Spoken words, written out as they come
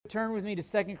turn with me to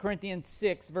 2 Corinthians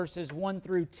 6, verses 1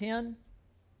 through 10.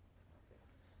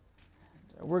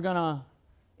 We're going to,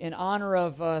 in honor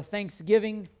of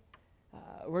Thanksgiving,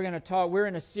 we're going to talk. We're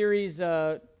in a series,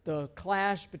 the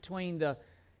clash between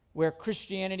where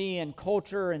Christianity and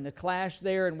culture and the clash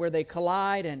there and where they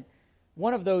collide. And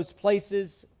one of those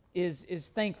places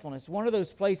is thankfulness. One of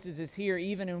those places is here,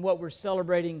 even in what we're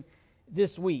celebrating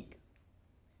this week.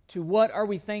 To what are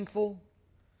we thankful?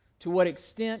 To what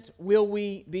extent will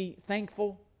we be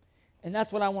thankful? And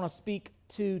that's what I want to speak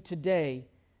to today.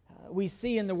 We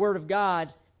see in the Word of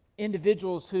God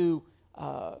individuals who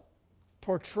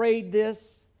portrayed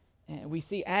this, and we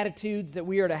see attitudes that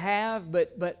we are to have,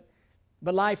 but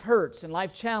life hurts and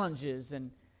life challenges,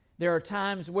 and there are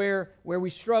times where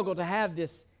we struggle to have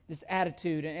this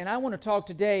attitude. And I want to talk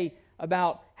today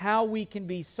about how we can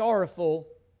be sorrowful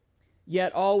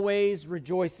yet always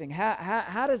rejoicing.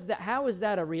 How is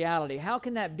that a reality? How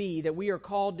can that be that we are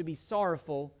called to be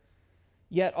sorrowful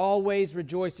yet always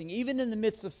rejoicing, even in the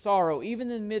midst of sorrow, even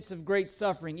in the midst of great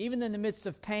suffering, even in the midst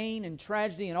of pain and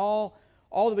tragedy and all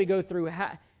that we go through?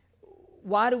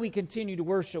 Why do we continue to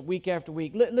worship week after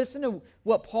week? Listen to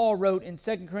what Paul wrote in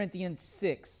 2 Corinthians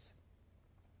 6.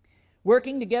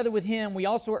 Working together with him, we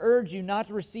also urge you not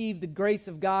to receive the grace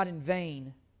of God in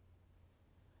vain.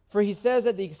 For he says,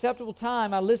 at the acceptable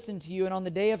time I listened to you, and on the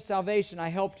day of salvation I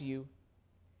helped you.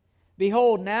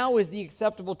 Behold, now is the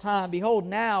acceptable time. Behold,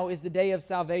 now is the day of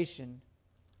salvation.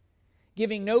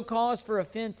 Giving no cause for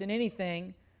offense in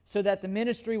anything, so that the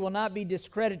ministry will not be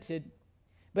discredited,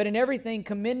 but in everything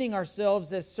commending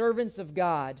ourselves as servants of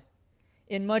God,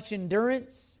 in much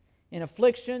endurance, in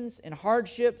afflictions, in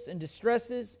hardships, in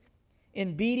distresses,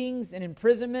 in beatings, in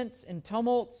imprisonments, in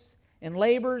tumults, in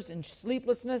labors, in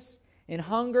sleeplessness, in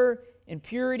hunger, in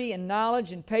purity, in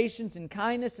knowledge, in patience, in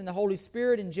kindness, in the Holy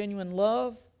Spirit, in genuine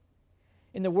love,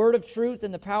 in the word of truth,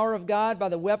 in the power of God, by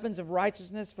the weapons of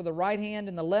righteousness for the right hand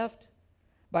and the left,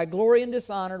 by glory and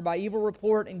dishonor, by evil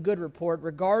report and good report,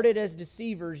 regarded as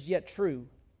deceivers yet true,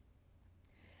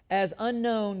 as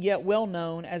unknown yet well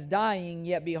known, as dying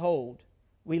yet behold,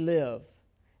 we live,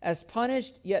 as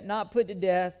punished yet not put to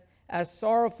death, as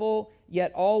sorrowful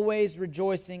yet always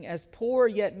rejoicing, as poor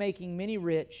yet making many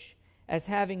rich, as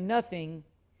having nothing,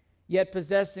 yet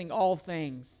possessing all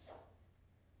things.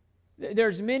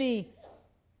 There's many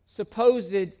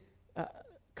supposed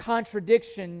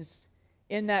contradictions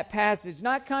in that passage.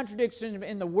 Not contradictions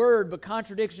in the Word, but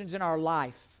contradictions in our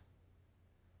life.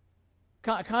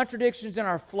 Contradictions in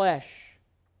our flesh.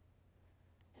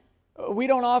 We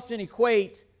don't often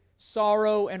equate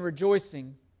sorrow and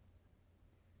rejoicing.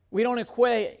 We don't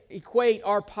equate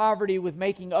our poverty with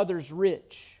making others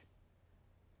rich.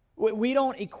 We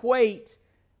don't equate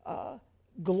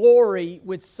glory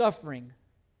with suffering,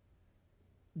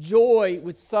 joy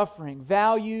with suffering,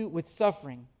 value with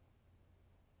suffering.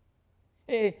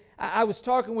 I was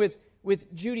talking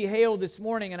with Judy Hale this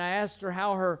morning, and I asked her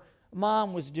how her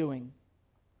mom was doing.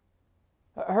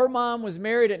 Her mom was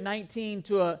married at 19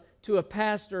 to a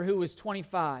pastor who was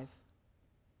 25.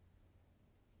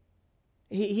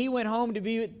 He went home to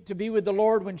be with the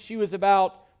Lord when she was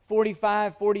about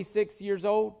 45, 46 years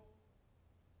old.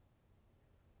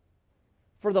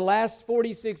 For the last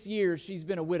 46 years, she's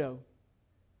been a widow.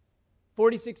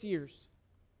 46 years.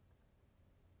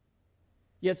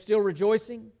 Yet still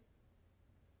rejoicing,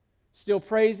 still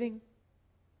praising,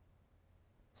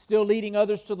 still leading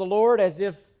others to the Lord as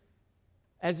if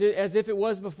it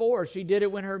was before. She did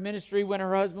it when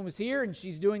her husband was here, and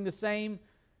she's doing the same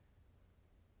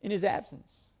in his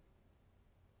absence.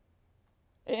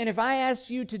 And if I ask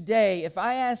you today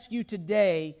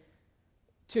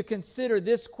to consider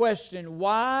this question,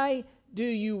 why do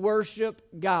you worship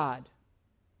God?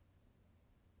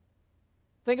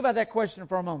 Think about that question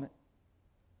for a moment.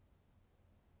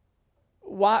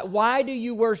 Why do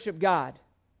you worship God?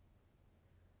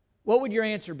 What would your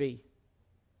answer be?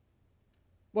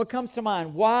 What comes to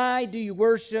mind? Why do you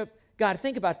worship God?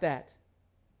 Think about that.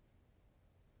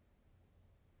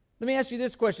 Let me ask you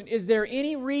this question. Is there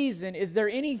any reason, is there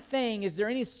anything, is there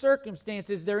any circumstance,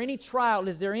 is there any trial,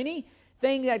 is there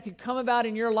anything that could come about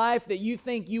in your life that you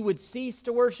think you would cease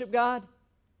to worship God?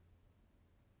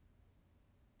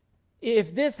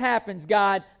 If this happens,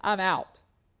 God, I'm out.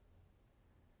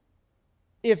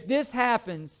 If this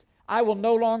happens, I will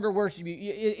no longer worship you.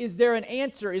 Is there an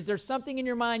answer? Is there something in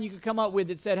your mind you could come up with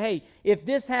that said, hey, if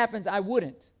this happens, I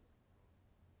wouldn't?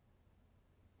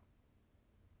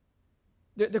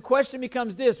 The question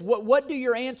becomes this: what do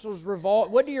your answers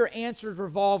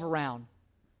revolve around?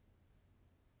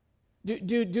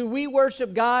 Do we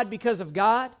worship God because of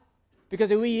God?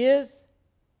 Because of who He is?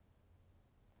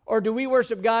 Or do we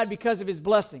worship God because of His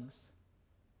blessings?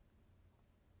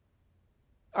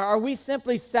 Are we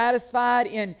simply satisfied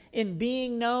in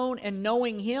being known and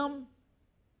knowing Him?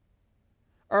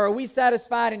 Or are we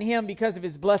satisfied in Him because of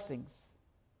His blessings?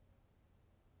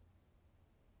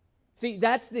 See,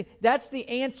 that's the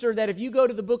answer that if you go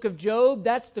to the book of Job,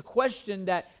 that's the question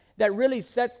that really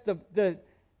sets the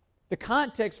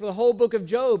context for the whole book of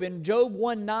Job. In Job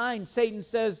 1:9, Satan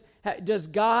says, does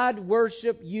God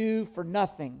worship you for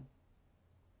nothing?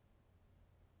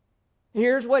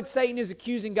 Here's what Satan is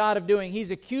accusing God of doing.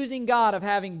 He's accusing God of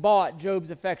having bought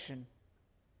Job's affection.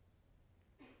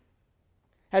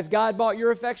 Has God bought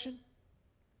your affection?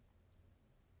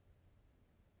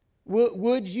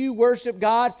 Would you worship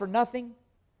God for nothing?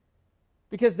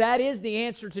 Because that is the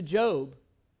answer to Job.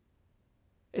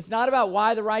 It's not about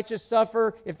why the righteous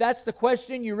suffer. If that's the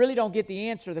question, you really don't get the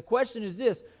answer. The question is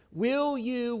this: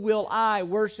 will I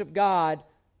worship God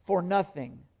for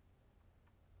nothing?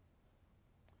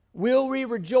 Will we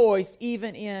rejoice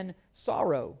even in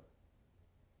sorrow?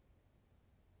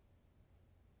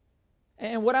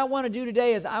 And what I want to do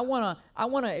today is I want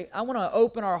to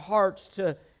open our hearts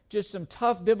to just some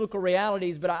tough biblical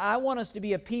realities, but I want us to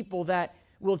be a people that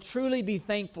will truly be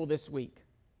thankful this week.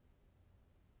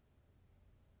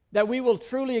 That we will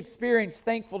truly experience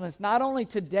thankfulness not only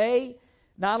today,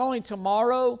 not only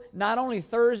tomorrow, not only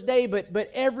Thursday,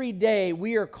 but every day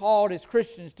we are called as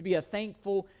Christians to be a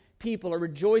thankful people, a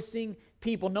rejoicing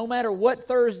people, no matter what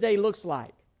Thursday looks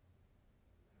like.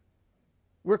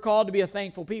 We're called to be a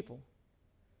thankful people.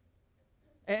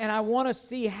 And I want to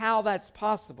see how that's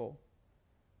possible.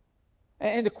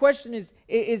 And the question is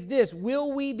this: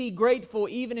 will we be grateful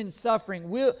even in suffering?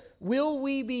 Will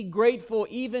we be grateful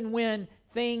even when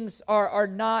things are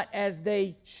not as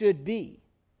they should be?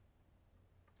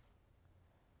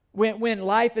 When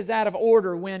life is out of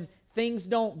order, when things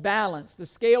don't balance, the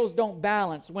scales don't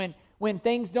balance, when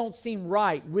things don't seem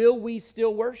right, will we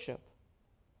still worship?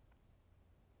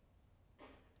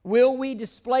 Will we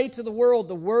display to the world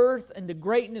the worth and the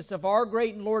greatness of our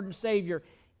great and Lord and Savior,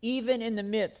 even in the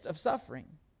midst of suffering?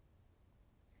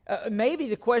 Maybe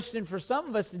the question for some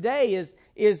of us today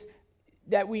is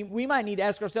that we might need to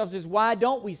ask ourselves is, why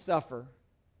don't we suffer?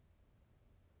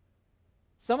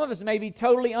 Some of us may be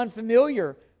totally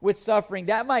unfamiliar with suffering.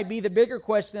 That might be the bigger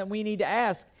question that we need to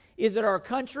ask. Is it our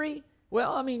country?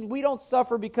 Well, I mean, we don't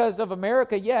suffer because of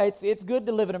America. Yeah, it's good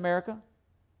to live in America.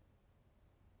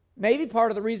 Maybe part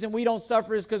of the reason we don't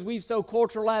suffer is because we've so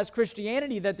culturalized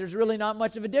Christianity that there's really not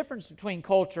much of a difference between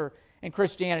culture and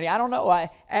Christianity. I don't know.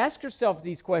 Ask yourselves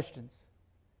these questions.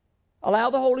 Allow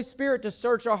the Holy Spirit to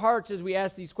search our hearts as we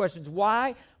ask these questions.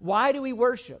 Why do we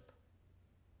worship?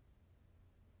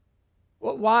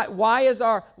 Why is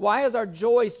our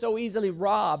joy so easily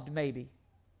robbed, maybe?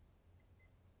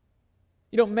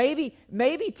 You know,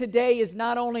 maybe today is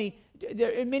not only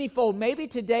manyfold. Maybe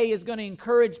today is going to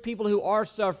encourage people who are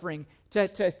suffering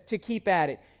to keep at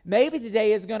it. Maybe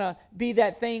today is going to be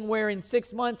that thing where in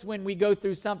 6 months when we go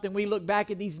through something, we look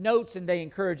back at these notes and they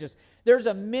encourage us. There's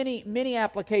many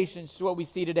applications to what we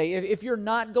see today. If you're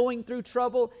not going through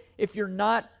trouble, if you're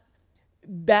not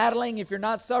battling, if you're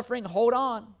not suffering, hold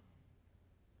on.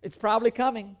 It's probably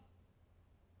coming.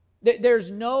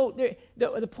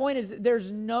 The point is,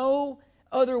 there's no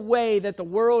other way that the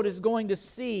world is going to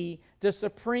see the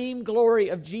supreme glory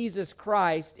of Jesus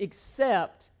Christ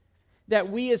except that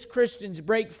we as Christians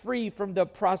break free from the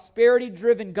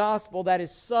prosperity-driven gospel that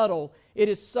is subtle. It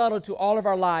is subtle to all of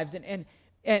our lives. And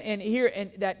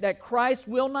that Christ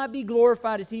will not be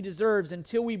glorified as He deserves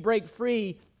until we break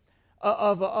free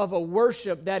of a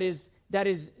worship that is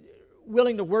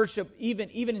willing to worship even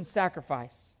in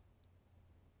sacrifice.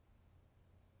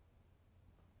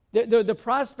 The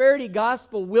prosperity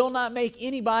gospel will not make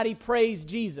anybody praise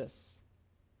Jesus.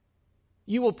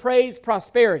 You will praise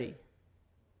prosperity.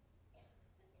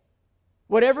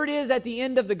 Whatever it is at the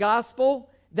end of the gospel,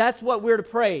 that's what we're to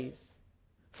praise.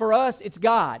 For us, it's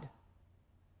God.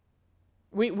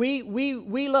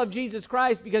 We love Jesus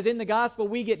Christ because in the gospel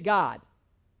we get God.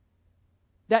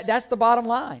 That's the bottom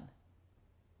line.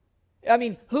 I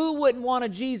mean, who wouldn't want a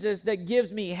Jesus that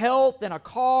gives me health and a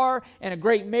car and a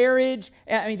great marriage?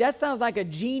 I mean, that sounds like a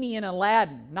genie in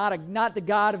Aladdin, not the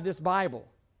God of this Bible.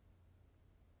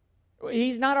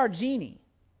 He's not our genie.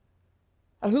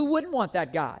 Who wouldn't want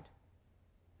that God?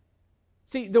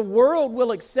 See, the world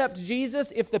will accept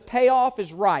Jesus if the payoff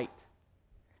is right.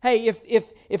 Hey,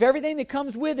 if everything that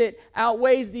comes with it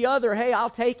outweighs the other, hey,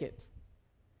 I'll take it.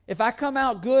 If I come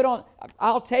out good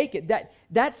I'll take it.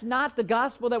 That's not the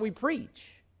gospel that we preach.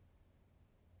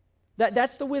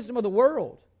 That's the wisdom of the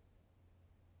world.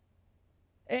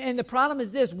 And the problem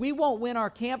is this: we won't win our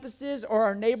campuses or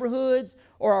our neighborhoods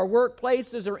or our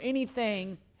workplaces or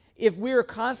anything if we're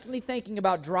constantly thinking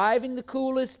about driving the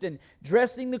coolest and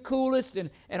dressing the coolest and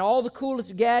all the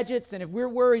coolest gadgets, and if we're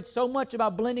worried so much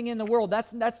about blending in the world.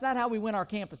 That's not how we win our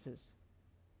campuses.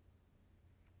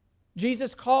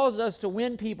 Jesus calls us to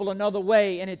win people another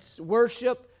way, and it's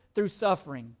worship through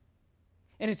suffering.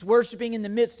 And it's worshiping in the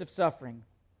midst of suffering.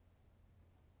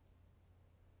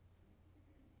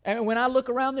 And when I look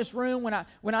around this room,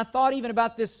 when I thought even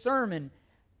about this sermon,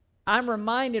 I'm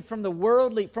reminded from the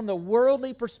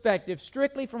worldly perspective,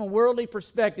 strictly from a worldly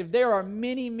perspective, there are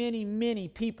many, many, many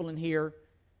people in here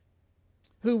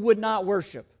who would not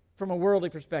worship from a worldly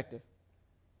perspective.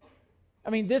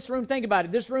 I mean, this room, think about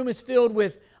it, this room is filled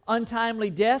with untimely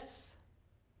deaths.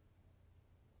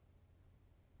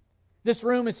 This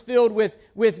room is filled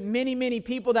with many, many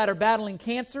people that are battling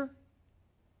cancer.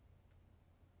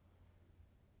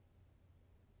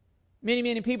 Many,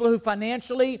 many people who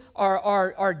financially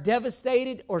are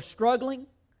devastated or struggling.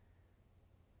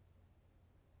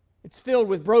 It's filled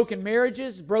with broken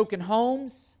marriages, broken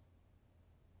homes,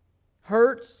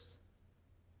 hurts,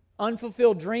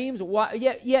 unfulfilled dreams. Why?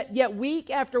 Yet week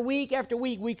after week after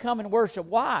week we come and worship.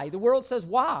 Why? The world says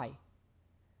why.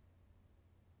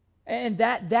 And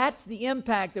that's the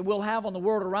impact that we'll have on the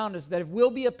world around us, that if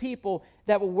we'll be a people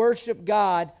that will worship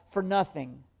God for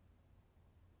nothing,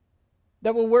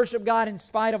 that will worship God in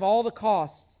spite of all the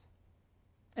costs.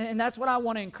 And that's what I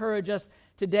want to encourage us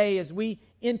today as we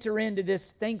enter into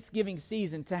this Thanksgiving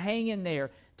season, to hang in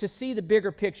there, to see the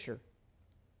bigger picture.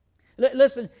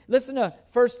 Listen to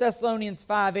 1 Thessalonians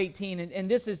 5:18, and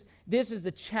this is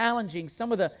the challenging,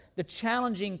 some of the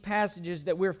challenging passages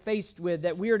that we're faced with,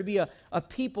 that we are to be a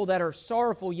people that are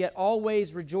sorrowful yet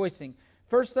always rejoicing.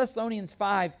 1 Thessalonians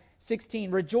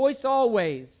 5:16, rejoice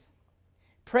always,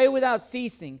 pray without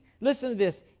ceasing. Listen to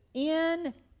this,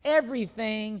 in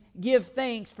everything give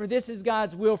thanks, for this is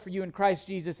God's will for you in Christ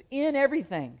Jesus. In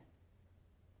everything.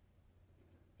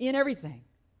 In everything.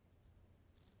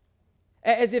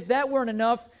 As if that weren't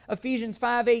enough, Ephesians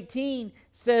 5:18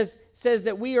 says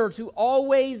that we are to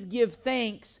always give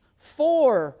thanks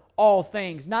for all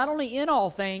things. Not only in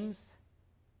all things,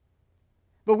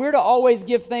 but we're to always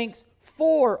give thanks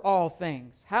for all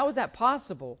things. How is that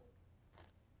possible?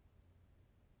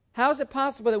 How is it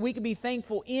possible that we can be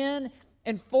thankful in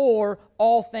and for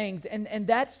all things? And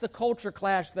that's the culture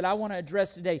clash that I want to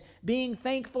address today. Being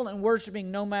thankful and worshiping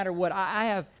no matter what.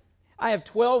 I have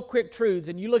 12 quick truths,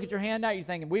 and you look at your handout, you're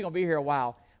thinking, we're going to be here a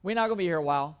while. We're not going to be here a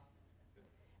while.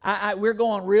 We're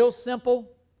going real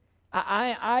simple.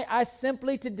 I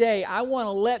simply today, I want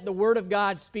to let the Word of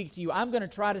God speak to you. I'm going to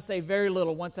try to say very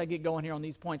little once I get going here on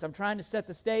these points. I'm trying to set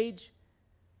the stage.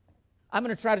 I'm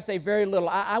going to try to say very little.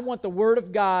 I want the Word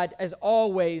of God, as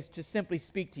always, to simply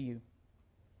speak to you.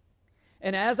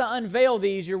 And as I unveil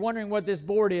these, you're wondering what this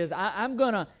board is. I'm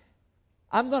going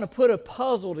to put a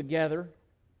puzzle together.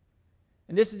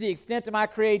 And this is the extent of my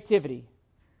creativity.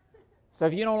 So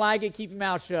if you don't like it, keep your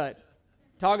mouth shut.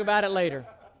 Talk about it later.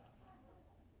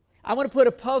 I want to put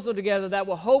a puzzle together that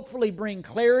will hopefully bring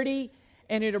clarity,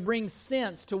 and it'll bring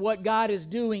sense to what God is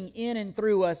doing in and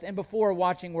through us and before a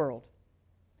watching world.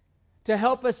 To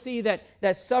help us see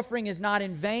that suffering is not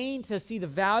in vain, to see the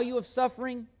value of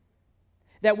suffering,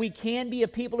 that we can be a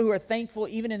people who are thankful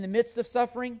even in the midst of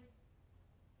suffering.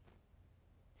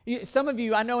 Some of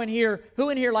you, I know in here, who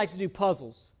in here likes to do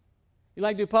puzzles? You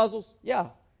like to do puzzles? Yeah.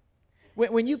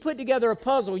 When you put together a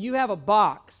puzzle, you have a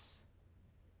box.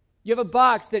 You have a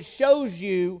box that shows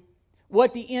you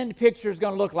what the end picture is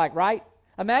going to look like, right?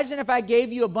 Imagine if I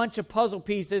gave you a bunch of puzzle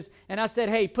pieces and I said,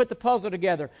 hey, put the puzzle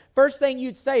together. First thing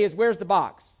you'd say is, where's the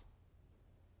box?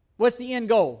 What's the end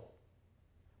goal?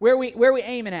 Where are we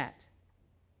aiming at?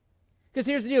 Because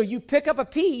here's the deal. You pick up a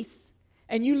piece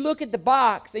and you look at the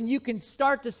box and you can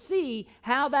start to see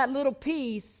how that little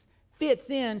piece fits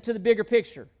into the bigger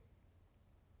picture.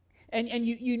 And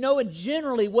you know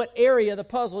generally what area of the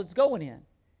puzzle it's going in.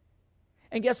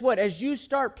 And guess what? As you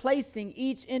start placing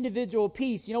each individual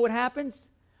piece, you know what happens?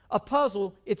 A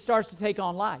puzzle, it starts to take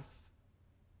on life.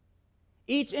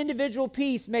 Each individual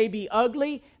piece may be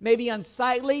ugly, may be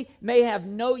unsightly, you have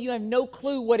no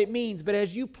clue what it means. But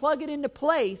as you plug it into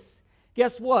place,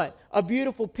 guess what? A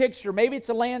beautiful picture. Maybe it's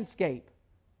a landscape.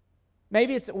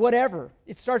 Maybe it's whatever.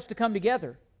 It starts to come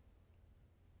together.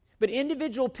 But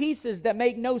individual pieces that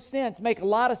make no sense make a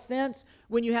lot of sense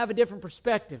when you have a different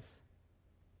perspective.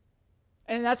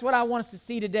 And that's what I want us to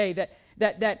see today,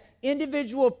 that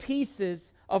individual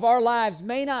pieces of our lives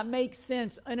may not make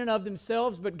sense in and of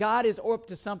themselves, but God is up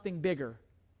to something bigger.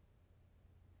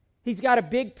 He's got a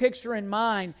big picture in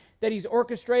mind that He's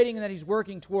orchestrating and that He's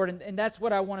working toward, and that's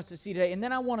what I want us to see today. And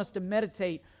then I want us to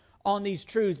meditate on these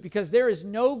truths, because there is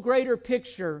no greater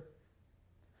picture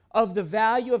of the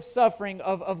value of suffering,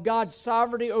 of God's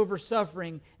sovereignty over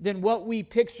suffering, than what we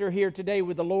picture here today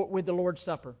with the Lord's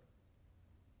Supper.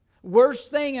 Worst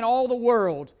thing in all the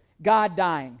world, God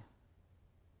dying.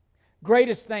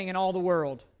 Greatest thing in all the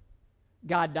world,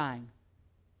 God dying.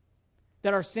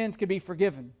 That our sins could be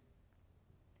forgiven.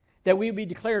 That we would be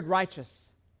declared righteous.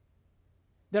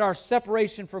 That our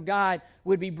separation from God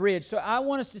would be bridged. So I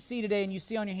want us to see today, and you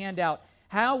see on your handout,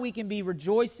 how we can be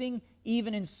rejoicing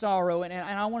even in sorrow. And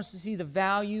I want us to see the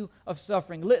value of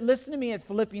suffering. Listen to me at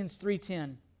Philippians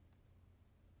 3:10.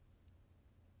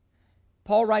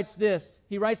 Paul writes this.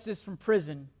 He writes this from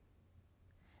prison.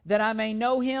 That I may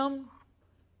know Him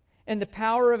and the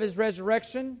power of His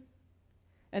resurrection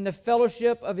and the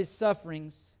fellowship of His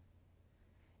sufferings,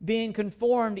 being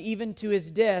conformed even to His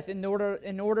death, in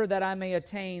order that I may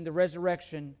attain the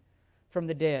resurrection from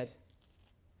the dead.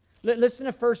 Listen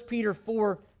to 1 Peter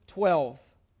 4:12.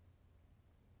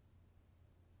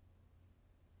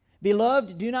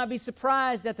 Beloved, do not be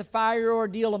surprised at the fiery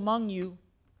ordeal among you,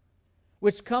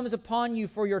 which comes upon you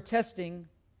for your testing,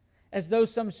 as though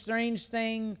some strange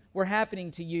thing were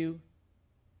happening to you.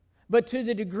 But to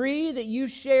the degree that you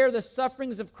share the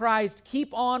sufferings of Christ,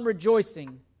 keep on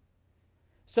rejoicing,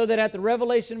 so that at the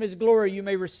revelation of His glory you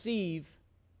may receive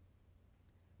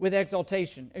with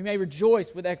exaltation. You may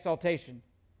rejoice with exaltation.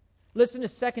 Listen to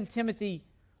 2 Timothy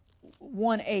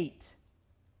 1:8.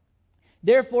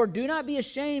 Therefore, do not be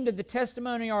ashamed of the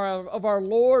testimony of our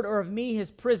Lord or of me, His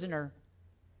prisoner,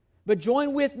 but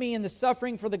join with me in the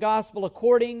suffering for the gospel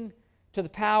according to the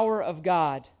power of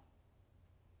God.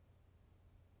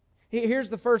 Here's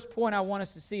the first point I want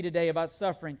us to see today about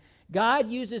suffering. God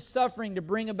uses suffering to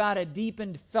bring about a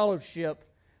deepened fellowship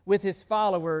with His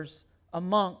followers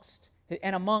amongst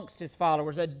His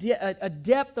followers, a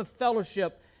depth of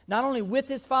fellowship, not only with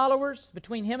His followers,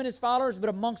 between Him and His followers, but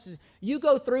amongst His. You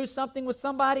go through something with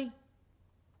somebody,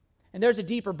 and there's a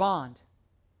deeper bond.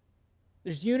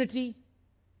 There's unity.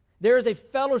 There is a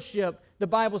fellowship, the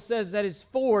Bible says, that is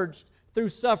forged through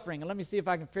suffering. And let me see if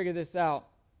I can figure this out.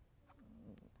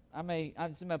 My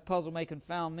puzzle may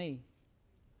confound me.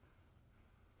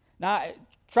 Now,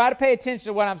 try to pay attention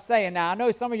to what I'm saying. Now, I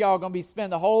know some of y'all are going to be spending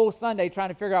the whole Sunday trying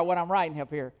to figure out what I'm writing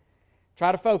up here.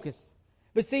 Try to focus.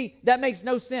 But see, that makes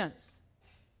no sense.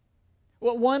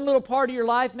 Well, one little part of your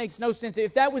life makes no sense.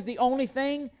 If that was the only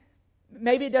thing,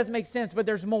 maybe it doesn't make sense, but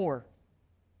there's more.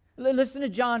 Listen to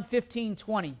John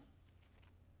 15:20.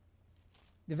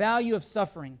 The value of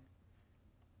suffering.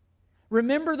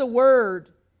 Remember the word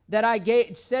that I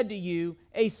said to you,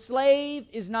 a slave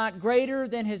is not greater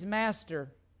than his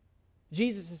master.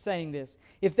 Jesus is saying this.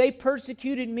 If they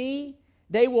persecuted me,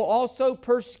 they will also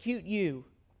persecute you.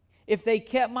 If they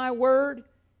kept my word,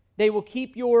 they will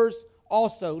keep yours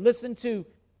also. Listen to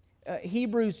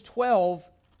Hebrews 12,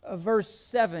 verse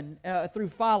 7 through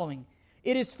following.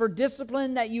 It is for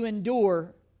discipline that you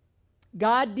endure.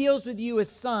 God deals with you as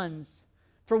sons.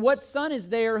 For what son is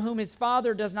there whom his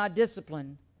father does not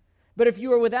discipline? But if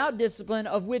you are without discipline,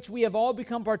 of which we have all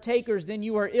become partakers, then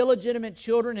you are illegitimate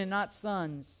children and not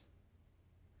sons.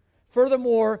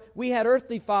 Furthermore, we had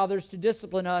earthly fathers to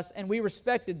discipline us, and we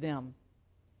respected them.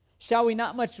 Shall we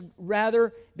not much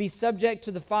rather be subject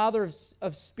to the Father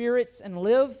of spirits and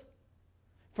live?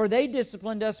 For they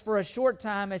disciplined us for a short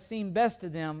time as seemed best to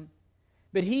them,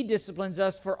 but He disciplines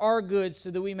us for our good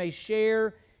so that we may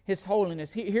share His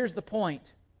holiness. Here's the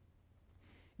point.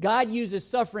 God uses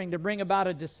suffering to bring about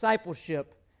a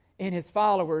discipleship in His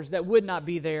followers that would not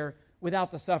be there without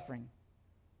the suffering.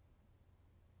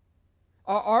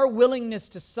 Our willingness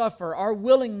to suffer, our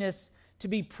willingness to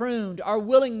be pruned, our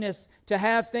willingness to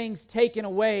have things taken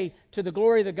away to the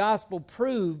glory of the gospel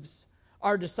proves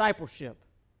our discipleship.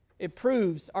 It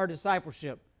proves our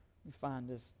discipleship. Let me find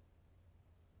this.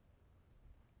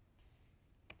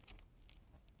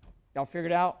 Y'all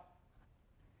figured it out?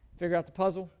 Figure out the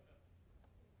puzzle?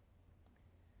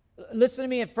 Listen to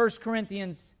me at 1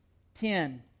 Corinthians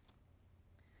 10.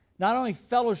 Not only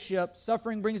fellowship,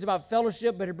 suffering brings about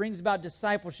fellowship, but it brings about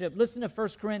discipleship. Listen to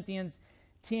 1 Corinthians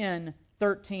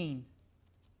 10:13.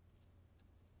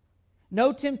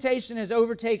 No temptation has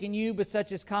overtaken you, but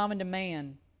such is common to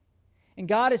man. And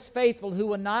God is faithful, who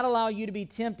will not allow you to be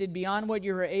tempted beyond what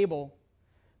you are able,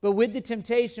 but with the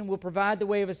temptation will provide the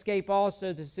way of escape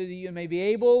also, so that you may be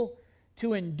able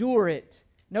to endure it.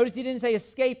 Notice He didn't say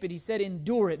escape it, He said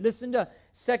endure it. Listen to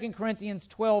 2 Corinthians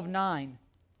 12:9.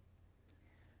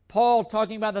 Paul,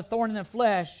 talking about the thorn in the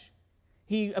flesh,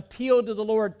 he appealed to the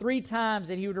Lord 3 times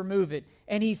that he would remove it.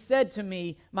 And he said to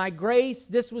me, my grace,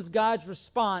 this was God's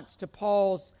response to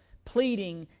Paul's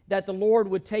pleading that the Lord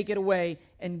would take it away.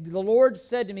 And the Lord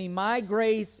said to me, my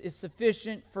grace is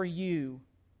sufficient for you,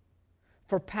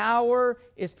 for power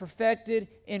is perfected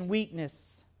in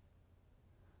weakness.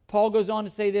 Paul goes on to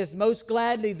say this, most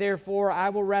gladly, therefore, I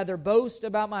will rather boast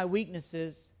about my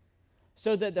weaknesses,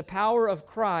 so that the power of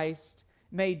Christ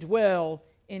may dwell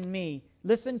in me.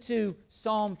 Listen to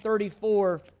Psalm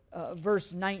 34,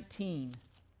 verse 19.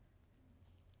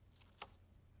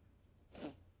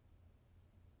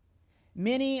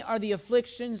 Many are the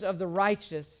afflictions of the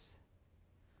righteous,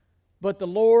 but the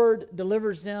Lord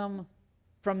delivers them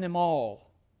from them all.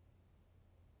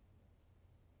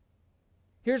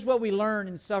 Here's what we learn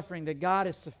in suffering, that God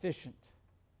is sufficient.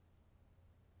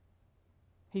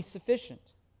 He's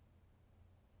sufficient.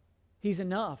 He's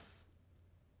enough.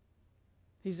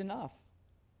 He's enough.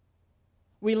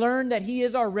 We learn that He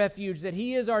is our refuge, that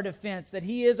He is our defense, that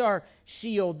He is our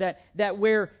shield, that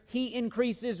where He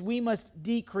increases, we must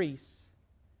decrease.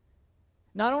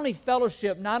 Not only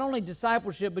fellowship, not only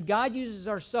discipleship, but God uses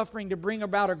our suffering to bring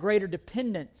about a greater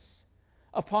dependence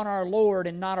upon our Lord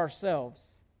and not ourselves.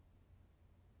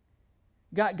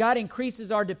 God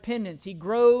increases our dependence. He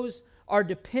grows our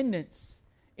dependence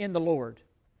in the Lord.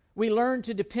 We learn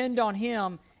to depend on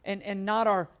Him and not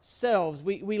ourselves.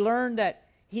 We learn that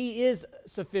He is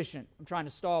sufficient. I'm trying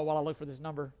to stall while I look for this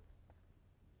number.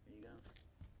 There you go.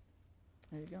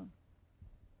 There you go.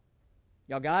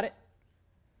 Y'all got it?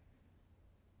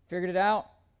 Figured it out?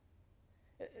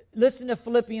 Listen to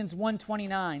Philippians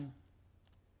 1:29.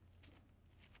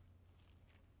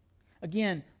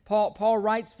 Again, Paul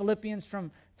writes Philippians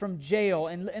from jail,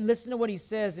 and listen to what he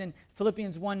says in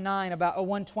Philippians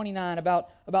 1:29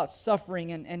 about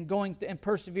suffering and going and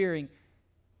persevering.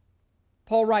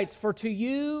 Paul writes, for to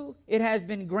you it has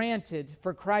been granted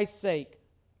for Christ's sake,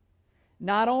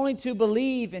 not only to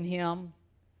believe in Him,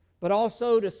 but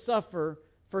also to suffer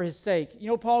for His sake. You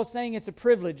know, Paul is saying it's a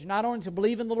privilege not only to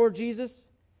believe in the Lord Jesus,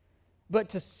 but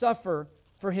to suffer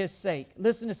for His sake.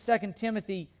 Listen to 2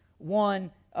 Timothy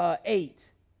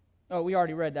 1:8. Oh, we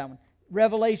already read that one.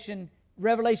 Revelation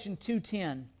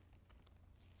 2:10.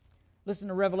 Listen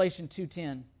to Revelation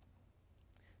 2:10.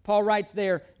 Paul writes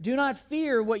there, do not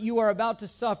fear what you are about to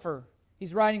suffer.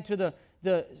 He's writing to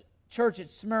the church at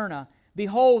Smyrna.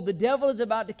 Behold, the devil is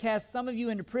about to cast some of you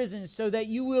into prison so that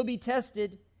you will be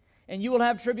tested, and you will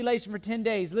have tribulation for 10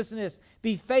 days. Listen to this.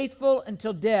 Be faithful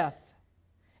until death,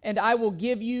 and I will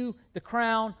give you the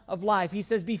crown of life. He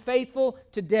says, be faithful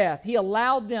to death. He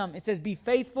allowed them. It says, be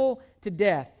faithful to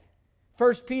death.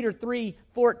 1 Peter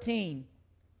 3:14.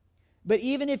 But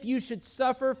even if you should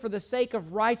suffer for the sake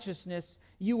of righteousness,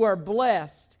 you are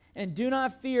blessed, and do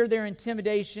not fear their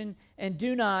intimidation, and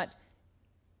do not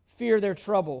fear their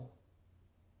trouble.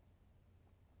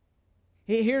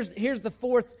 Here's the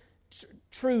fourth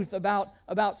truth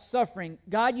about suffering.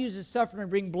 God uses suffering to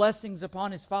bring blessings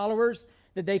upon His followers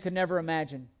that they could never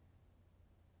imagine.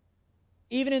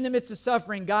 Even in the midst of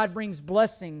suffering, God brings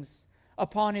blessings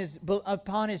upon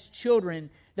His children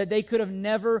that they could have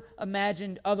never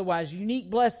imagined otherwise. Unique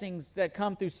blessings that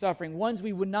come through suffering. Ones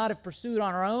we would not have pursued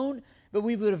on our own, but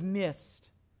we would have missed.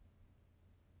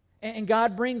 And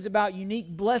God brings about unique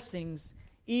blessings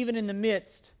even in the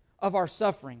midst of our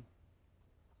suffering.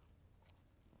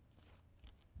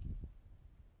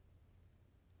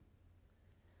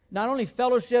 Not only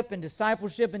fellowship and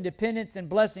discipleship and dependence and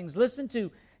blessings. Listen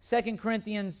to 2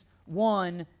 Corinthians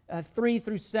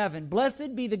 1:3-7.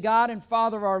 Blessed be the God and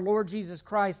Father of our Lord Jesus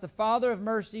Christ, the Father of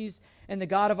mercies and the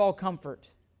God of all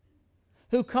comfort,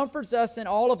 who comforts us in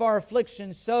all of our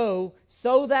afflictions, so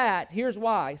that, here's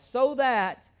why, so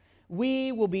that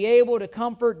we will be able to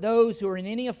comfort those who are in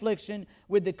any affliction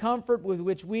with the comfort with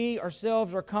which we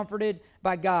ourselves are comforted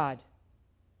by God.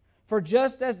 For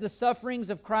just as the sufferings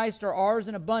of Christ are ours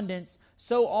in abundance,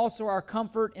 so also our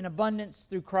comfort in abundance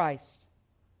through Christ.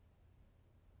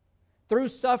 Through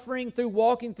suffering, through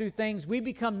walking through things, we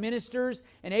become ministers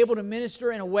and able to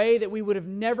minister in a way that we would have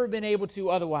never been able to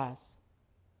otherwise.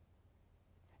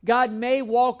 God may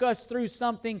walk us through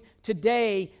something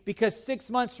today because 6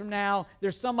 months from now,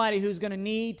 there's somebody who's going to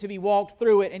need to be walked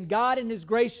through it. And God in His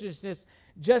graciousness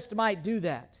just might do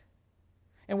that.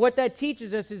 And what that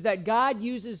teaches us is that God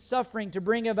uses suffering to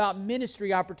bring about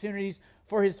ministry opportunities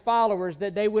for His followers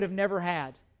that they would have never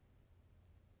had.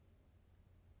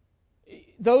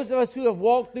 Those of us who have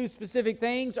walked through specific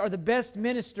things are the best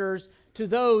ministers to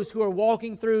those who are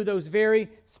walking through those very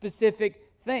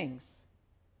specific things.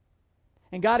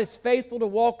 And God is faithful to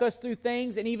walk us through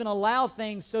things and even allow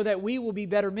things so that we will be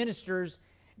better ministers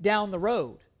down the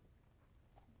road.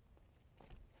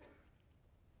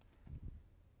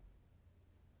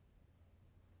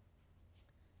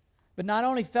 but not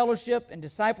only fellowship and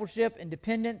discipleship and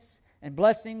dependence and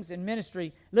blessings and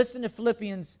ministry. Listen to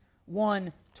Philippians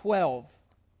 1:12.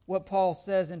 What Paul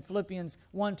says in Philippians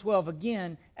 1:12,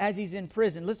 again, as he's in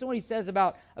prison. Listen to what he says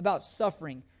about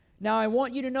suffering. Now I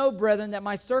want you to know, brethren, that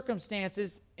my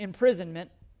circumstances, imprisonment,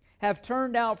 have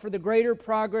turned out for the greater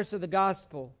progress of the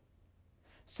gospel,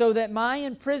 so that my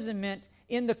imprisonment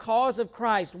in the cause of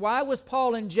Christ. Why was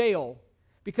Paul in jail?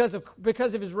 Because of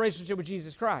his relationship with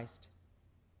Jesus Christ.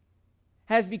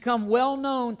 Has become well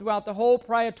known throughout the whole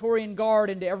Praetorian Guard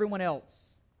and to everyone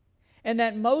else. And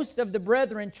that most of the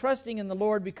brethren, trusting in the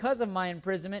Lord because of my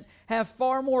imprisonment, have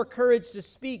far more courage to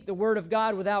speak the word of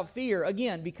God without fear,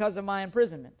 again, because of my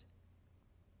imprisonment.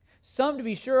 Some, to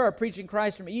be sure, are preaching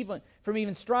Christ from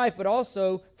even strife, but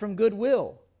also from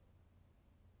goodwill.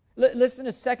 Listen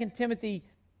to 2 Timothy,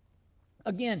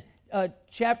 again,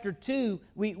 chapter 2.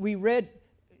 We read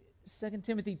 2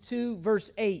 Timothy 2,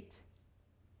 verse 8.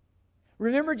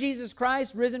 Remember Jesus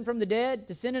Christ, risen from the dead,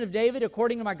 descendant of David,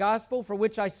 according to my gospel, for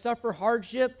which I suffer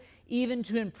hardship, even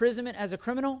to imprisonment as a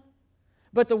criminal.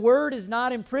 But the word is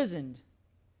not imprisoned.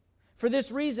 For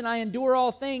this reason I endure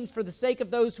all things for the sake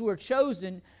of those who are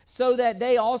chosen, so that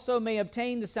they also may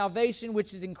obtain the salvation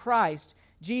which is in Christ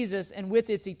Jesus, and with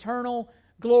its eternal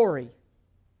glory.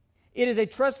 It is a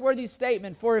trustworthy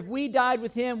statement, for if we died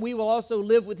with him, we will also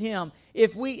live with him.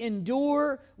 If we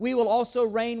endure, we will also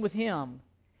reign with him.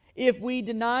 If we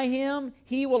deny him,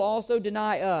 he will also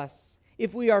deny us.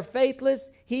 If we are faithless,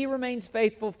 he remains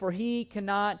faithful, for he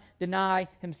cannot deny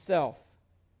himself.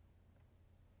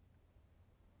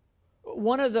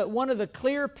 One of the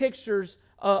clear pictures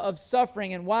of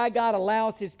suffering and why God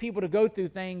allows his people to go through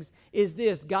things is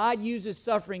this: God uses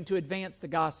suffering to advance the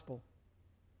gospel,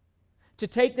 to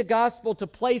take the gospel to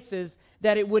places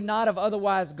that it would not have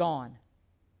otherwise gone.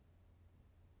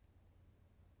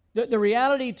 The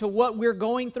reality to what we're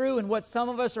going through and what some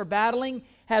of us are battling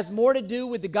has more to do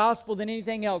with the gospel than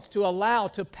anything else,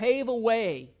 to pave a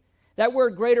way. That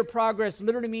word greater progress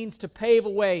literally means to pave a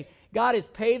way. God is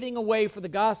paving a way for the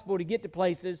gospel to get to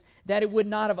places that it would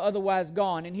not have otherwise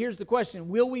gone. And here's the question: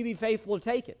 will we be faithful to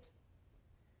take it?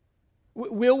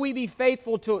 Will we be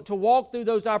faithful to walk through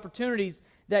those opportunities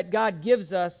that God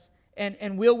gives us,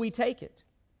 and will we take it?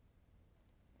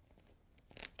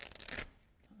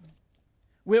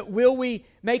 Will we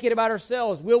make it about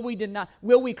ourselves? Will we deny?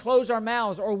 Will we close our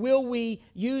mouths? Or will we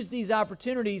use these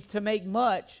opportunities to make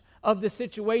much of the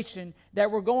situation that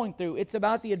we're going through? It's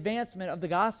about the advancement of the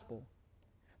gospel.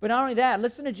 But not only that,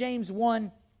 listen to James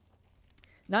 1.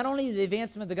 Not only the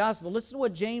advancement of the gospel, listen to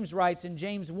what James writes in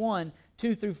James 1,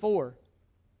 2 through 4.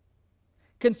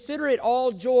 Consider it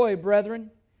all joy, brethren,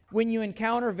 when you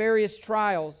encounter various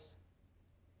trials,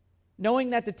 knowing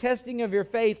that the testing of your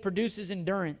faith produces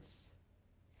endurance.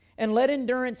 And let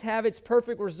endurance have its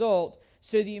perfect result,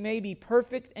 so that you may be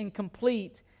perfect and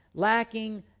complete,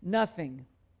 lacking nothing.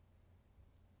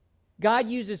 God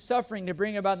uses suffering to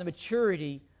bring about the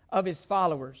maturity of his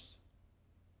followers.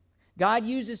 God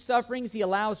uses sufferings. He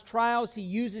allows trials. He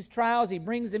uses trials. He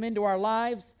brings them into our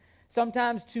lives,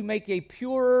 sometimes to make a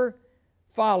purer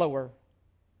follower,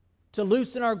 to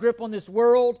loosen our grip on this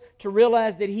world, to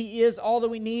realize that he is all that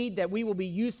we need, that we will be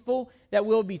useful, that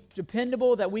we'll be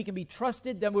dependable, that we can be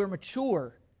trusted, that we're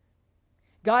mature.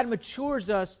 God matures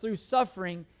us through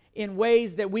suffering in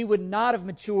ways that we would not have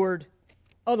matured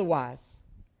otherwise,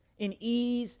 in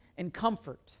ease and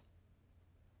comfort.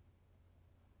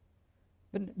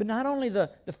 But not only the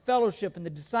fellowship and the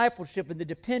discipleship and the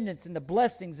dependence and the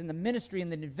blessings and the ministry and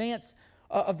the advance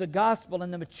of the gospel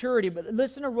and the maturity, but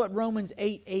listen to what Romans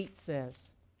 8:8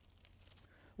 says.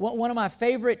 One of my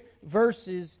favorite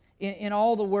verses in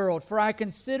all the world. For I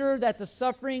consider that the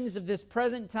sufferings of this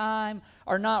present time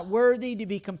are not worthy to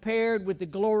be compared with the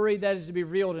glory that is to be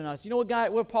revealed in us. You know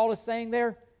what Paul is saying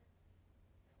there?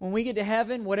 When we get to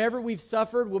heaven, whatever we've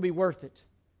suffered will be worth it.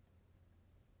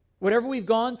 Whatever we've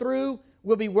gone through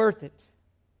will be worth it.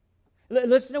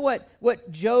 Listen to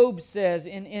what Job says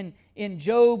in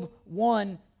Job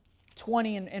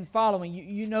 1:20 and following.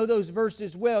 You know those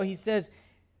verses well. He says,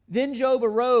 then Job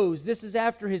arose. This is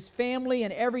after his family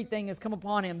and everything has come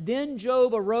upon him. Then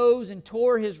Job arose and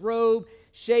tore his robe,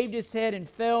 shaved his head, and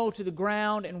fell to the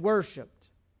ground and worshipped.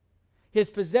 His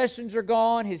possessions are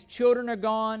gone. His children are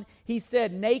gone. He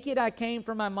said, naked I came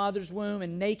from my mother's womb,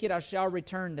 and naked I shall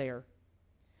return there.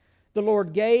 The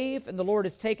Lord gave, and the Lord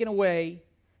has taken away.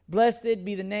 Blessed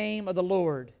be the name of the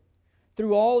Lord.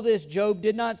 Through all this, Job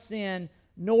did not sin,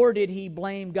 nor did he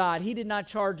blame God. He did not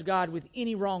charge God with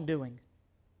any wrongdoing.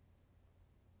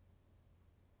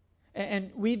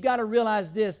 And we've got to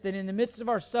realize this, that in the midst of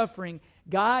our suffering,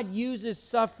 God uses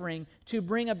suffering to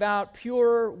bring about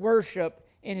pure worship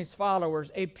in His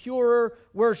followers, a purer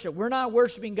worship. We're not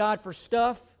worshiping God for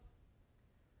stuff.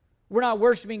 We're not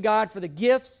worshiping God for the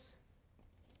gifts.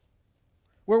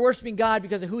 We're worshiping God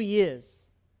because of who He is.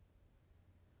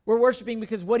 We're worshiping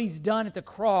because of what He's done at the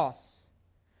cross.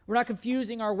 We're not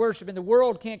confusing our worship, and the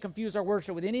world can't confuse our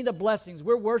worship with any of the blessings.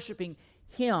 We're worshiping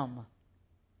Him.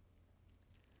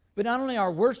 But not only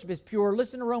our worship is pure,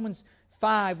 listen to Romans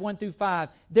 5, 1 through 5.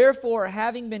 Therefore,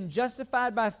 having been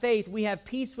justified by faith, we have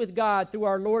peace with God through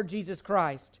our Lord Jesus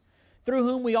Christ, through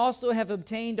whom we also have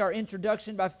obtained our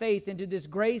introduction by faith into this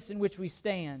grace in which we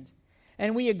stand.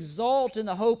 And we exult in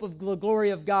the hope of the glory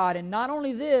of God. And not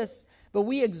only this, but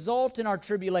we exult in our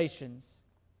tribulations.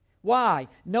 Why?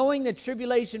 Knowing that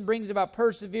tribulation brings about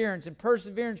perseverance, and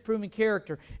perseverance proven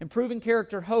character, and proven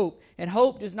character hope. And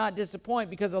hope does not disappoint,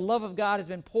 because the love of God has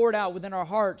been poured out within our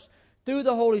hearts through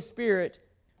the Holy Spirit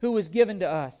who was given to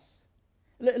us.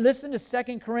 Listen to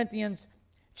 2 Corinthians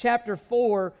chapter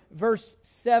 4, verse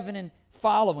 7 and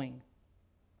following.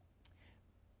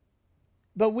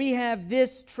 But we have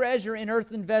this treasure in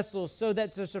earthen vessels, so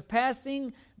that the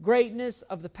surpassing greatness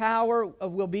of the power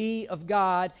will be of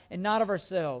God and not of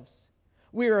ourselves.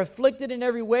 We are afflicted in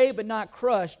every way, but not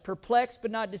crushed, perplexed,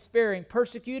 but not despairing,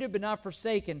 persecuted, but not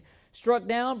forsaken, struck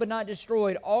down, but not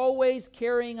destroyed, always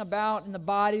carrying about in the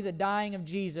body the dying of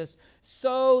Jesus,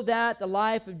 so that the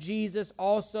life of Jesus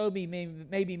also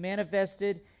may be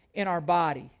manifested in our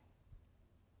body.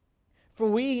 For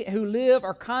we who live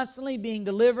are constantly being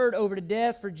delivered over to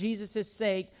death for Jesus'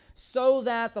 sake, so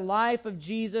that the life of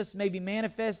Jesus may be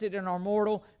manifested in our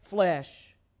mortal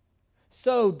flesh.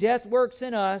 So death works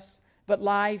in us, but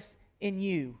life in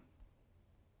you.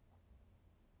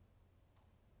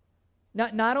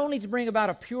 Not only to bring about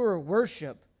a purer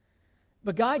worship,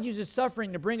 but God uses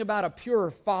suffering to bring about a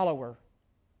purer follower.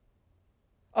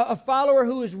 A follower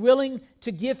who is willing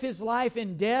to give his life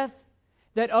in death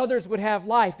that others would have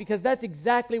life, because that's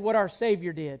exactly what our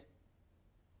Savior did.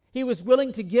 He was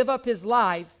willing to give up His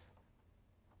life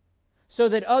so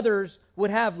that others would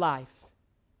have life.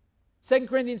 2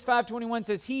 Corinthians 5:21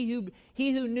 says, He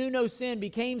who knew no sin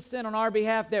became sin on our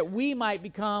behalf, that we might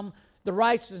become the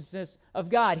righteousness of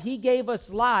God. He gave us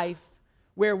life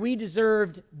where we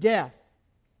deserved death.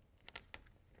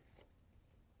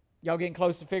 Y'all getting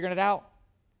close to figuring it out?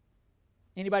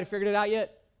 Anybody figured it out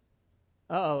yet?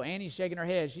 Uh-oh, Annie's shaking her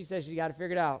head. She says she got to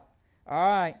figure it out. All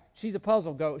right. She's a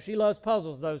puzzle goat. She loves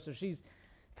puzzles, though, so she's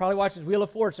probably watches Wheel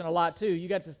of Fortune a lot, too. You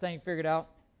got this thing figured out.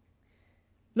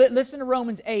 Listen to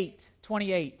Romans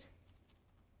 8:28.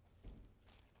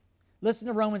 Listen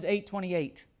to Romans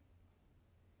 8:28.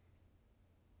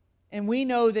 And we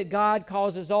know that God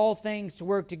causes all things to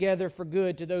work together for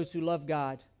good to those who love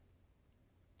God.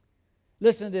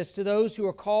 Listen to this. To those who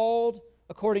are called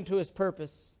according to His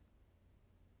purpose.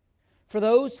 For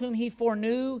those whom He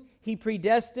foreknew, He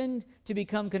predestined to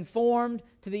become conformed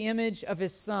to the image of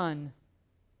His Son,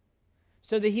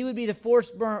 so that He would be the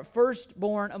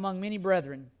firstborn among many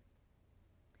brethren.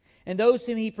 And those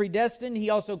whom He predestined, He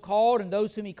also called, and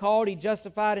those whom He called, He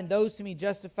justified, and those whom He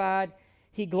justified,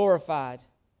 He glorified.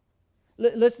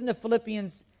 Listen to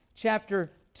Philippians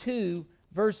chapter 2,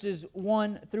 verses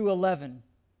 1 through 11.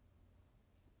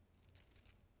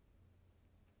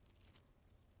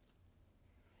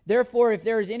 Therefore, if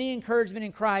there is any encouragement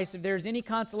in Christ, if there is any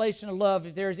consolation of love,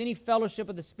 if there is any fellowship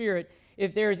of the Spirit,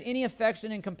 if there is any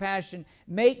affection and compassion,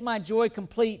 make my joy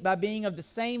complete by being of the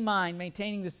same mind,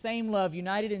 maintaining the same love,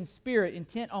 united in spirit,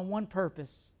 intent on one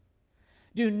purpose.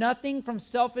 Do nothing from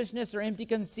selfishness or empty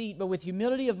conceit, but with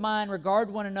humility of mind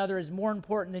regard one another as more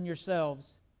important than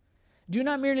yourselves. Do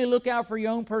not merely look out for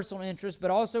your own personal interests,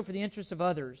 but also for the interests of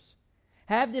others.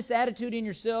 Have this attitude in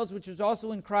yourselves, which was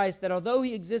also in Christ, that although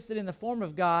He existed in the form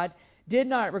of God, did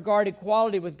not regard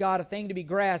equality with God a thing to be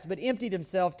grasped, but emptied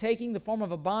Himself, taking the form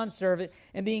of a bondservant,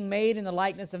 and being made in the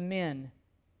likeness of men.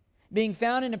 Being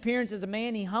found in appearance as a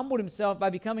man, He humbled Himself by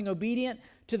becoming obedient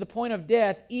to the point of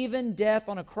death, even death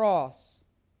on a cross.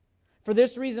 For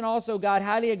this reason also God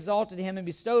highly exalted Him and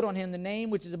bestowed on Him the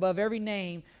name which is above every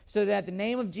name, so that at the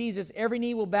name of Jesus every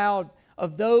knee will bow,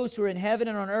 of those who are in heaven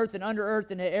and on earth and under earth,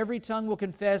 and that every tongue will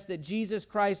confess that Jesus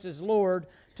Christ is Lord,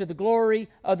 to the glory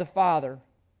of the Father.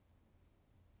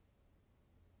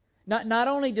 Not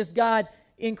only does God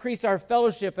increase our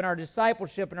fellowship and our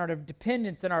discipleship and our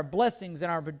dependence and our blessings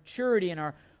and our maturity and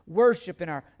our worship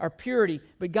and our purity,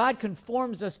 but God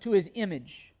conforms us to His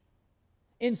image.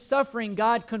 In suffering,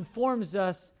 God conforms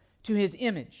us to His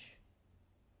image.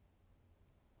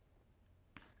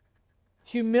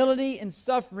 Humility and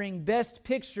suffering best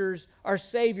pictures our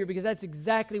Savior, because that's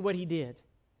exactly what He did.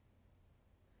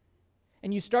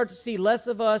 And you start to see less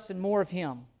of us and more of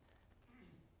Him.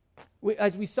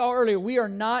 As we saw earlier, we are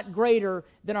not greater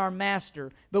than our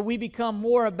Master, but we become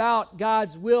more about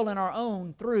God's will and our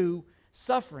own through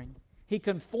suffering. He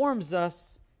conforms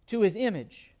us to His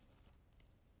image.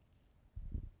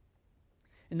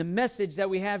 And the message that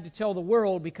we have to tell the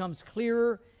world becomes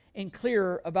clearer and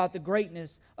clearer about the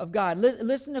greatness of God.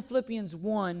 Listen to Philippians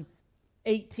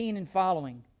 1:18 and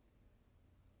following.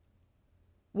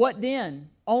 What then?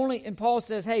 And Paul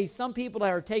says, hey, some people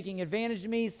are taking advantage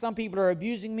of me, some people are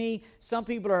abusing me, some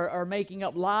people are making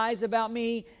up lies about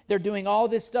me, they're doing all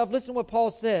this stuff. Listen to what Paul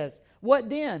says. What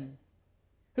then?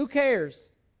 Who cares?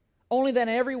 Only that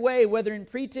in every way, whether in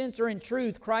pretense or in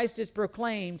truth, Christ is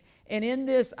proclaimed, and in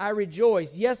this I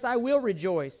rejoice. Yes, I will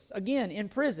rejoice, again, in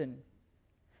prison.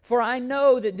 For I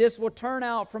know that this will turn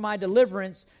out for my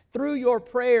deliverance through your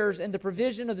prayers and the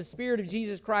provision of the Spirit of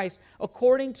Jesus Christ,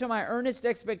 according to my earnest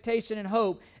expectation and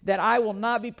hope that I will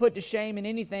not be put to shame in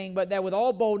anything, but that with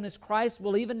all boldness Christ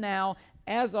will even now,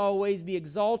 as always, be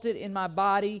exalted in my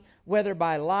body, whether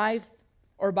by life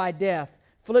or by death.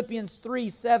 Philippians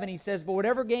 3:7, he says, but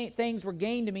whatever things were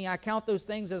gained to me, I count those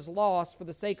things as loss for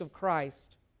the sake of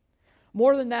Christ.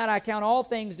 More than that, I count all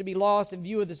things to be lost in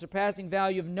view of the surpassing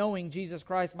value of knowing Jesus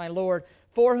Christ my Lord,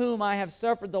 for whom I have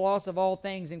suffered the loss of all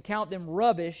things, and count them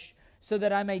rubbish, so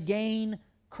that I may gain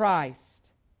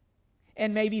Christ,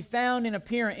 and may be found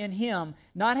in Him,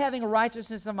 not having a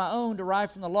righteousness of my own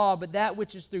derived from the law, but that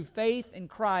which is through faith in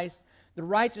Christ, the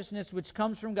righteousness which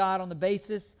comes from God on the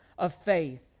basis of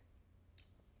faith.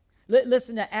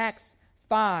 Listen to Acts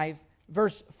 5,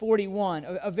 verse 41,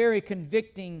 a very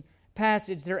convicting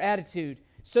passage, their attitude.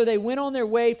 So they went on their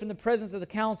way from the presence of the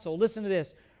council. Listen to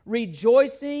this.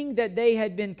 Rejoicing that they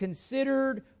had been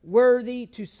considered worthy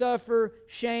to suffer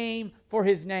shame for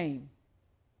His name.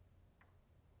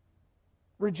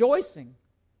 Rejoicing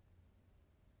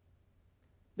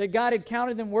that God had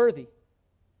counted them worthy.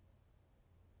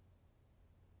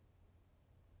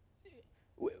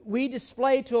 We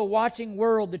display to a watching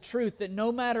world the truth that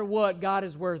no matter what, God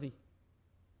is worthy.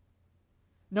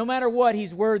 No matter what,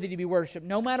 He's worthy to be worshiped.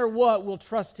 No matter what, we'll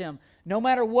trust Him. No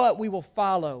matter what, we will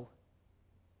follow.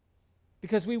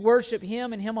 Because we worship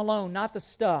Him and Him alone, not the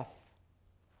stuff.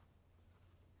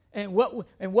 And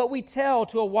what we tell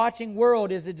to a watching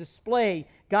world is a display.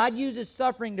 God uses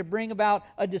suffering to bring about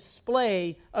a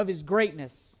display of His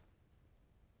greatness.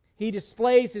 He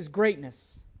displays His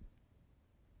greatness.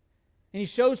 And He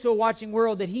shows to a watching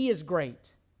world that He is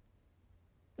great.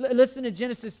 Listen to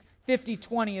Genesis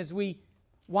 50:20 as we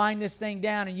wind this thing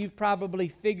down, and you've probably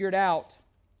figured out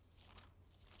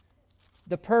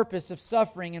the purpose of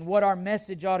suffering and what our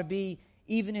message ought to be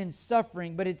even in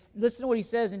suffering. But listen to what he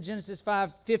says in Genesis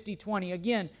 5:50-20.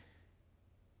 Again,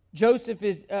 Joseph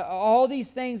is, all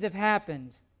these things have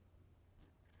happened.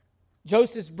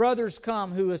 Joseph's brothers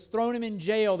come who has thrown him in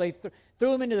jail. They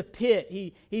threw him into the pit.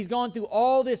 He's gone through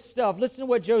all this stuff. Listen to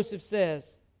what Joseph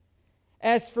says.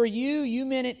 As for you, you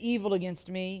meant it evil against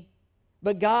me,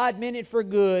 but God meant it for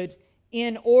good,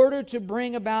 in order to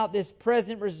bring about this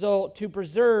present result, to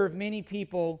preserve many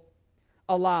people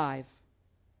alive.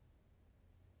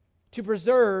 To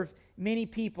preserve many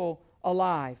people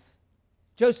alive.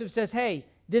 Joseph says, hey,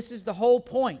 this is the whole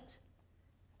point.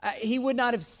 He would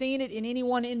not have seen it in any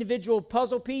one individual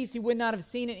puzzle piece. He would not have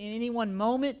seen it in any one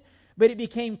moment, but it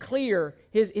became clear.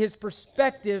 His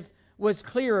perspective was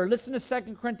clearer. Listen to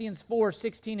 2 Corinthians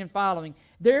 4:16 and following.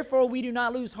 Therefore we do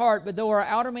not lose heart, but though our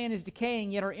outer man is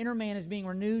decaying, yet our inner man is being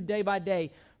renewed day by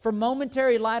day. For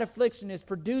momentary light affliction is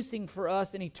producing for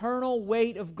us an eternal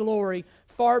weight of glory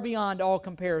far beyond all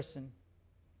comparison.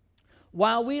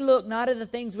 While we look not at the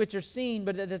things which are seen,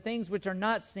 but at the things which are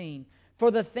not seen.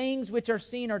 For the things which are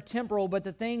seen are temporal, but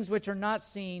the things which are not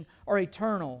seen are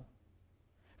eternal.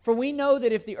 For we know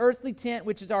that if the earthly tent,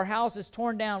 which is our house, is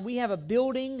torn down, we have a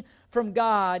building from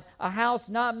God, a house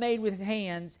not made with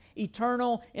hands,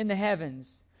 eternal in the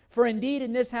heavens. For indeed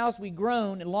in this house we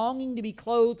groan, longing to be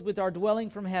clothed with our dwelling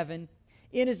from heaven,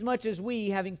 inasmuch as we,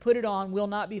 having put it on, will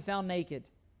not be found naked.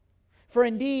 For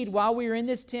indeed, while we are in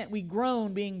this tent, we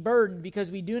groan, being burdened,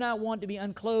 because we do not want to be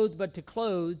unclothed, but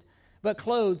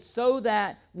clothed, so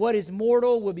that what is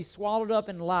mortal will be swallowed up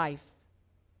in life.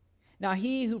 Now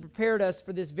he who prepared us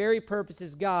for this very purpose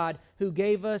is God, who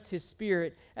gave us His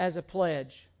Spirit as a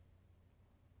pledge.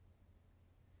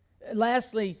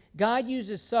 Lastly, God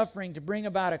uses suffering to bring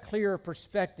about a clearer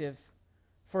perspective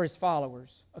for His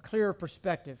followers. A clearer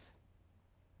perspective.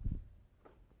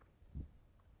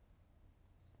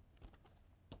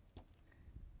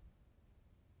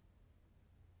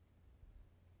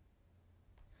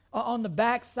 On the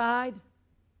backside,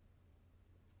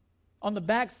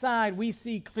 we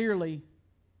see clearly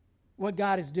what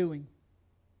God is doing.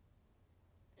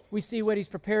 We see what He's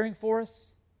preparing for us,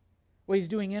 what He's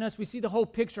doing in us. We see the whole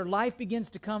picture. Life begins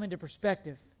to come into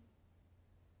perspective.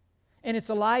 And it's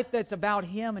a life that's about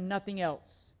Him and nothing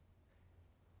else.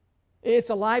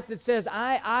 It's a life that says,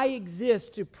 I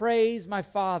exist to praise my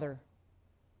Father.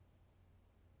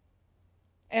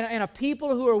 And a people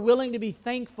who are willing to be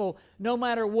thankful no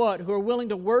matter what, who are willing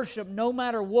to worship no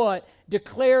matter what,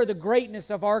 declare the greatness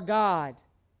of our God.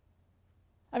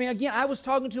 I mean, again, I was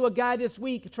talking to a guy this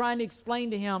week trying to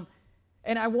explain to him,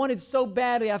 and I wanted so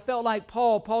badly, I felt like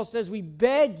Paul. Paul says, we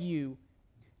beg you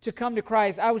to come to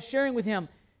Christ. I was sharing with him,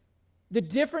 the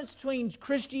difference between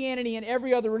Christianity and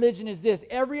every other religion is this.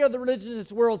 Every other religion in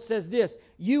this world says this: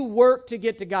 you work to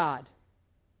get to God.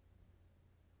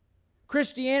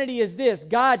 Christianity is this: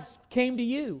 God came to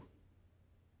you.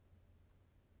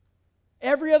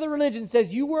 Every other religion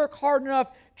says you work hard enough,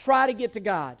 try to get to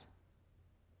God.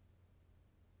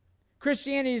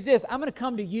 Christianity is this: I'm going to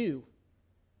come to you.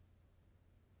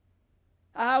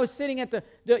 I was sitting at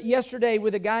yesterday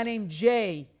with a guy named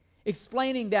Jay,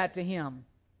 explaining that to him.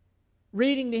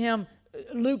 Reading to him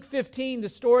Luke 15, the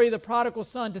story of the prodigal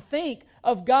son. To think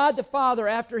of God the Father,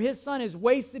 after His son has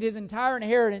wasted his entire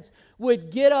inheritance, would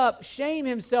get up, shame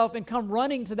himself, and come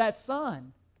running to that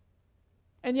son.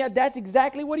 And yet that's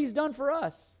exactly what He's done for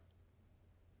us.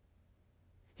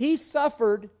 He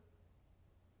suffered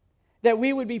that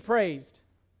we would be praised,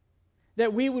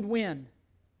 that we would win.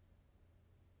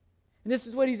 And this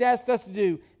is what He's asked us to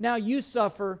do. Now you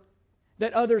suffer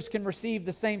that others can receive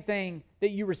the same thing that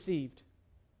you received.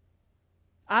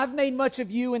 I've made much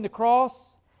of you in the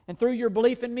cross, and through your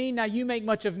belief in me, now you make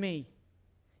much of me,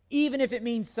 even if it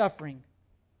means suffering.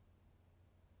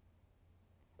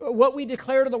 What we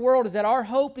declare to the world is that our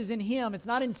hope is in Him. It's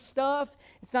not in stuff,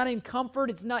 it's not in comfort,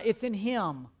 it's in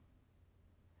Him.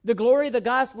 The glory of the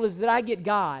gospel is that I get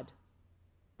God,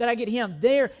 that I get Him.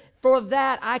 For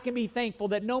that, I can be thankful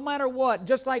that no matter what,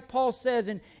 just like Paul says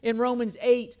in Romans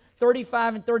 8,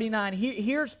 35 and 39,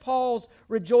 here's Paul's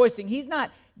rejoicing. He's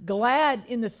not glad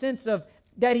in the sense of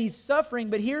that he's suffering,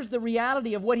 but here's the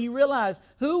reality of what he realized.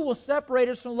 Who will separate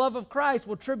us from the love of Christ?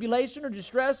 Will tribulation or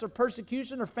distress or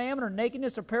persecution or famine or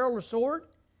nakedness or peril or sword?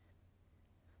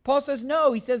 Paul says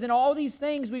no. He says, in all these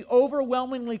things we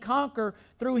overwhelmingly conquer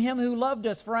through Him who loved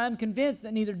us. For I am convinced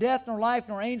that neither death nor life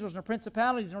nor angels nor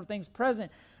principalities nor things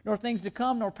present nor things to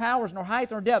come, nor powers, nor height,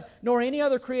 nor depth, nor any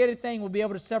other created thing will be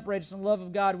able to separate us from the love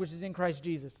of God which is in Christ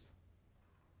Jesus.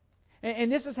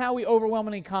 And this is how we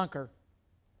overwhelmingly conquer.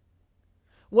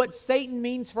 What Satan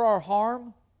means for our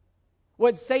harm,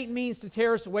 what Satan means to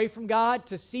tear us away from God,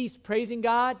 to cease praising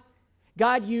God,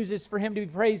 God uses for Him to be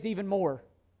praised even more.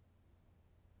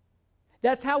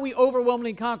 That's how we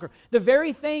overwhelmingly conquer. The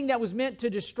very thing that was meant to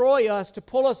destroy us, to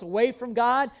pull us away from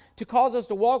God, to cause us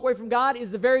to walk away from God,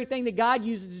 is the very thing that God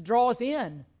uses to draw us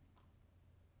in.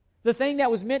 The thing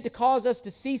that was meant to cause us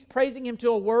to cease praising Him to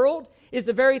a world is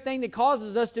the very thing that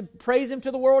causes us to praise Him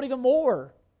to the world even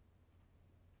more.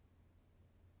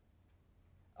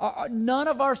 None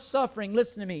of our suffering,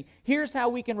 listen to me, here's how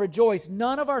we can rejoice.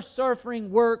 None of our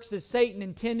suffering works as Satan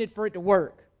intended for it to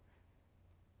work.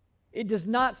 It does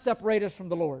not separate us from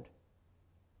the Lord.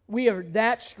 We are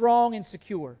that strong and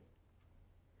secure.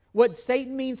 What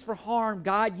Satan means for harm,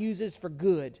 God uses for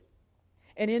good.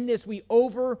 And in this, we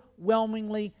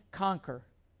overwhelmingly conquer.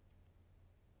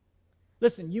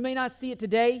 Listen, you may not see it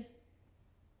today.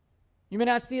 You may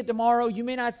not see it tomorrow. You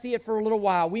may not see it for a little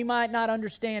while. We might not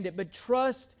understand it, but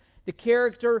trust the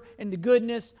character and the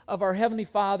goodness of our Heavenly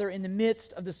Father in the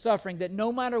midst of the suffering, that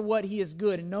no matter what, He is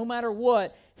good, and no matter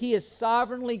what, He is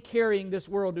sovereignly carrying this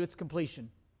world to its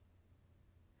completion.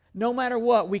 No matter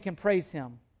what, we can praise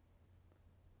Him.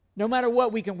 No matter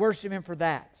what, we can worship Him for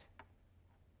that.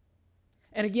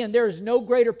 And again, there is no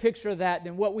greater picture of that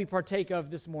than what we partake of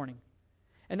this morning.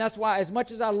 And that's why, as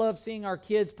much as I love seeing our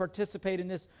kids participate in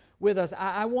this with us,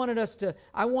 I want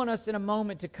us in a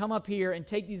moment to come up here and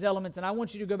take these elements, and I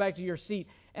want you to go back to your seat,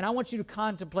 and I want you to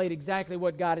contemplate exactly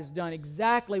what God has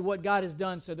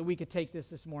done so that we could take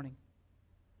this morning.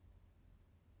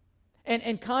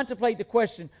 And contemplate the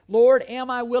question, Lord,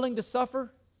 am I willing to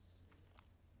suffer?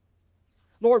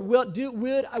 Lord,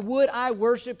 would I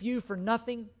worship You for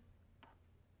nothing?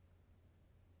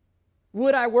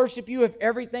 Would I worship You if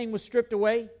everything was stripped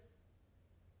away?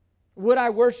 Would I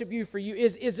worship You for You?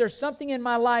 Is there something in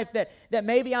my life that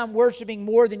maybe I'm worshiping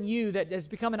more than You, that has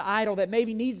become an idol that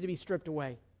maybe needs to be stripped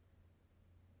away?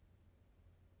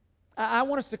 I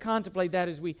want us to contemplate that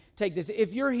as we take this.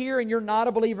 If you're here and you're not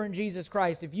a believer in Jesus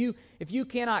Christ, if you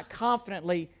cannot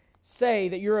confidently say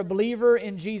that you're a believer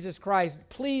in Jesus Christ,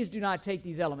 please do not take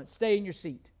these elements. Stay in your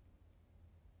seat.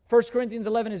 1 Corinthians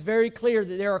 11 is very clear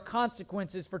that there are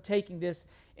consequences for taking this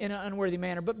in an unworthy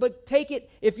manner. But take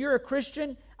it, if you're a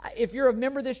Christian, if you're a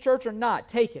member of this church or not,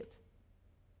 take it.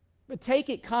 But take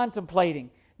it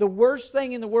contemplating the worst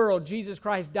thing in the world, Jesus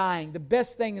Christ dying. The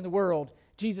best thing in the world,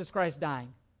 Jesus Christ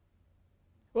dying.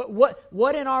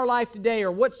 What in our life today,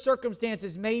 or what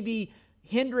circumstances may be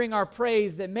hindering our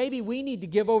praise that maybe we need to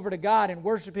give over to God and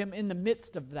worship Him in the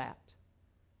midst of that?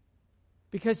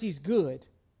 Because He's good.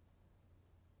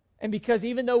 And because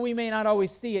even though we may not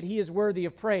always see it, He is worthy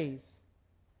of praise.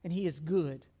 And He is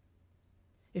good.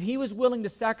 If He was willing to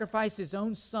sacrifice His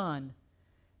own Son,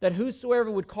 that whosoever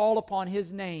would call upon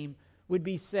His name would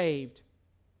be saved,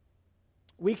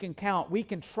 we can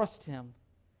trust Him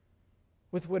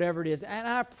with whatever it is. And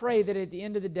I pray that at the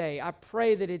end of the day, I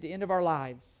pray that at the end of our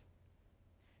lives,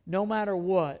 no matter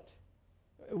what,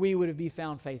 we would be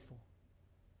found faithful.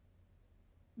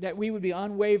 That we would be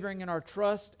unwavering in our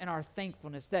trust and our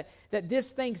thankfulness. That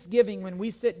this Thanksgiving, when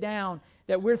we sit down,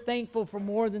 that we're thankful for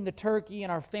more than the turkey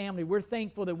and our family. We're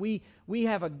thankful that we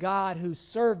have a God who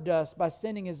served us by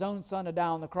sending His own Son to die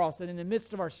on the cross. That in the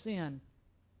midst of our sin,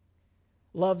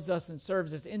 loves us and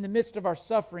serves us. In the midst of our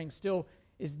suffering, still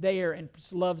is there and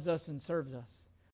loves us and serves us.